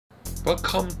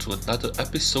Welcome to another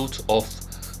episode of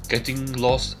Getting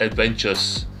Lost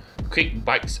Adventures, Quick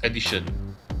Bites Edition.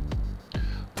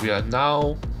 We are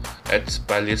now at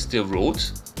Balestier Road,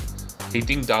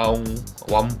 heading down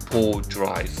Whampoa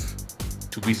Drive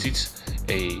to visit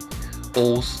a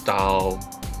old style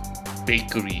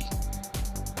bakery.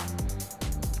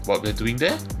 What we're doing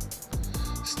there?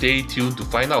 Stay tuned to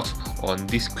find out on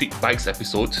this Quick Bites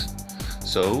episode.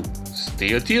 So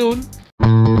stay tuned.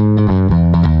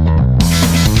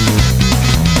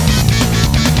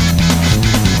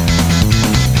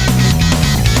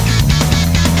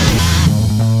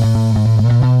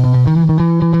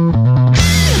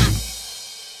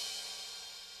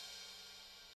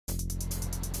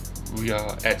 We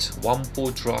are at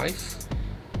Whampoa Drive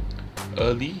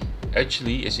early,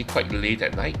 actually quite late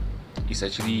at night. It's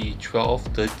actually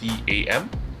 12:30 a.m.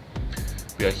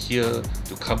 We are here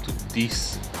to come to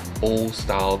this old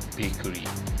style bakery.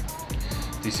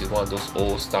 This is one of those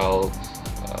old style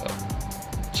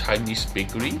Chinese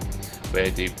bakery where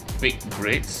they bake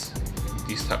breads,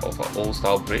 this type of old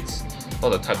style breads, not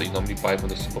the type that you normally buy from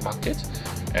the supermarket.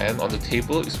 And on the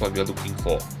table is what we are looking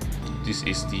for. This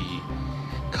is the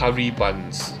curry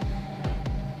buns.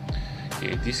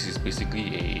 Okay, this is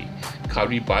basically a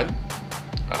curry bun.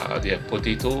 They have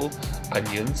potato,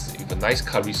 onions with a nice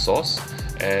curry sauce,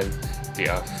 and they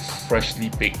are freshly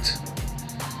baked.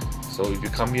 So if you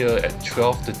come here at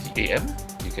 12:30 a.m,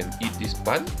 you can eat this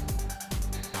bun.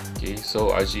 Okay, so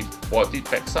I actually bought it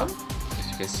back some, as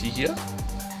you can see here.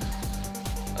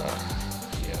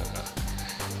 Yeah,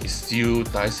 it's still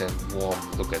nice and warm.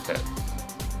 Look at that.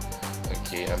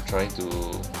 Okay, I'm trying to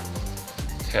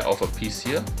tear off a piece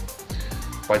here.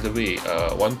 By the way,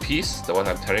 one piece, the one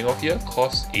I'm tearing off here,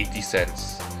 costs 80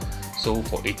 cents. So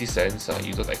for 80 cents,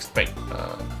 you don't expect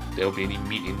there will be any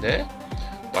meat in there,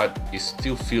 but it's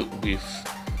still filled with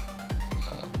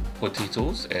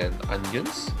potatoes and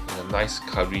onions and a nice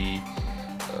curry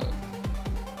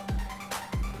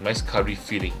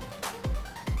filling.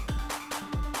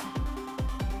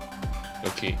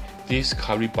 Okay, this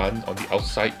curry bun on the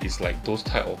outside is like those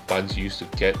type of buns you used to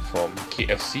get from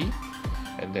KFC,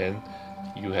 and then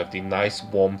you have the nice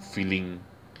warm filling.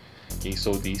 Okay,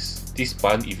 so this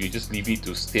bun, if you just leave it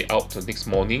to stay out till next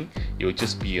morning, it will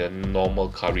just be a normal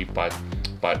curry bun.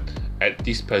 But at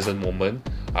this present moment,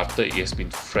 after it has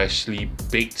been freshly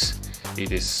baked,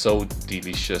 it is so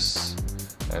delicious.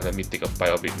 And let me take a bite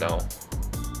of it now.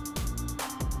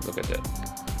 Look at that.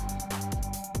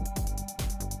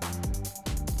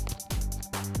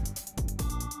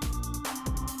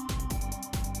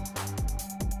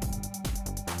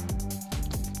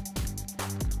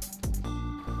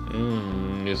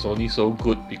 It's only so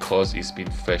good because it's been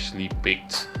freshly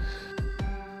baked.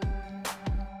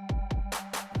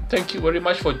 Thank you very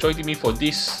much for joining me for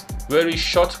this very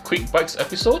short Quick Bites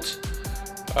episode.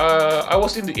 I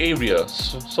was in the area,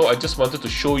 so I just wanted to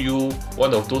show you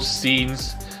one of those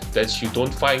scenes that you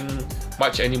don't find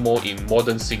much anymore in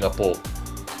modern Singapore.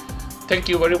 Thank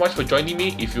you very much for joining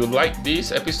me. If you like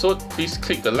this episode, please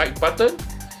click the like button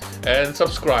and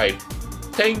subscribe.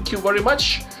 Thank you very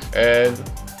much, and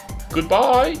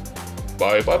goodbye.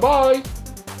 Bye.